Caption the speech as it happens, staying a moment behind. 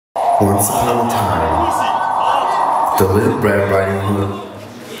Once upon a time, the Little Red Riding Hood.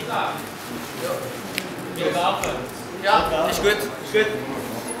 Ja, ist gut, ist gut.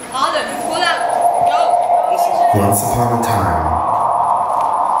 Once upon a time,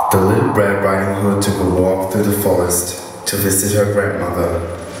 the Little Red Riding Hood took a walk through the forest to visit her grandmother.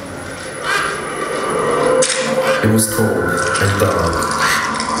 It was cold and dark,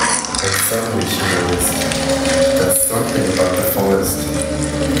 and suddenly she noticed that something about the forest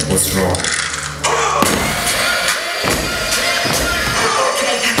was wrong.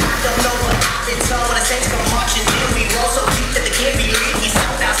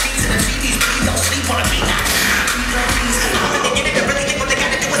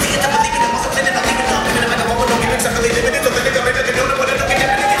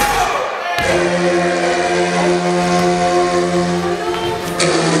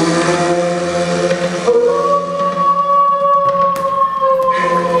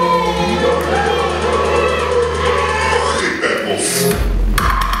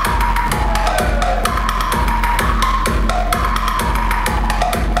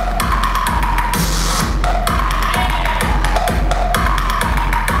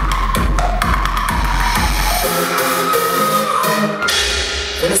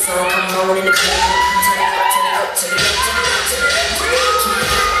 When the sun comes on in the club, turn it up, turn it up, turn it up, turn it up, turn it up.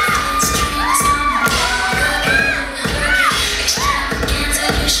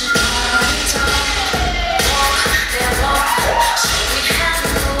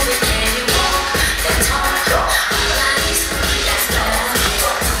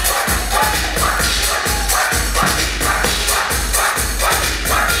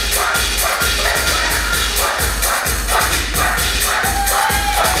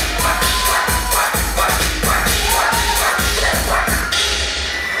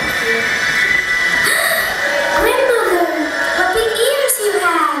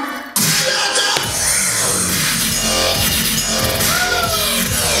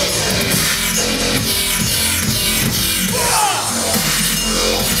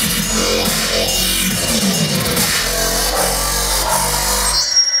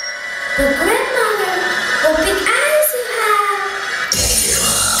 But grandmother, what big eyes you have!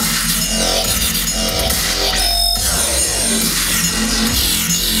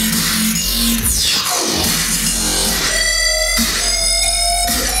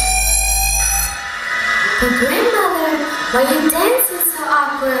 But grandmother, why are you dancing so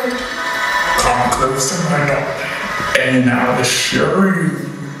awkward? Come closer, my daughter, and I'll assure you.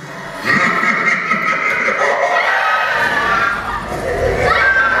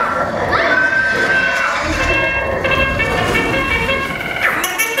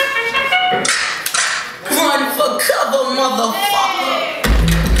 Run for cover, motherfucker!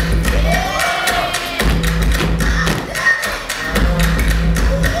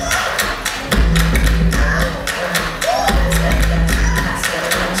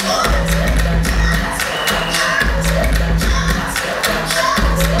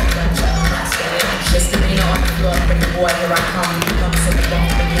 Misdemeanor on the floor, bring the boy, here I come. Come sit down,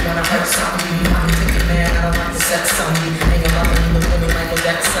 think you wanna hurt something. I can take it, man, I don't like to set something. Hang around in the room with Michael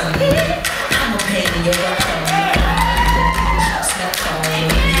Jackson. I'm a pain in your butt.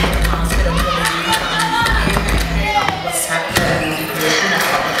 What's happening? 5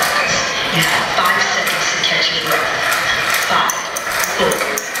 seconds to catch your breath. 5, 4,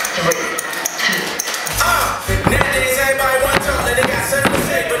 3, 2. Nowadays everybody wants to talk, they got something to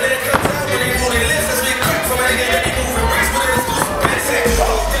say, but then it comes out when they move their lips, let's be quick for my niggas, let me move and race with an exclusive. Better say,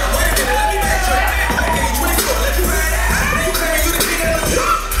 oh, down, wait a minute, let me backtrack. I gave you 24, let you ride out. Then you claim you the king of the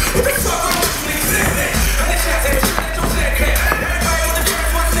job. What the fuck wrong with you niggas saying that? 100 shots, every shot that you said, okay. Everybody on the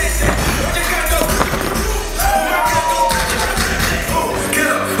dance, what's this shit? I just gotta go. Get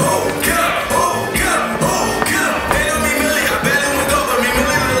up, oh, get up, oh, get up, oh, get up. They don't mean Millie, I bet it would go, but me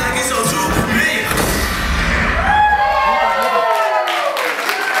Millie look like it's so true. Me.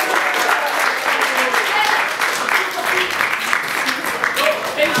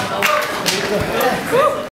 Woo!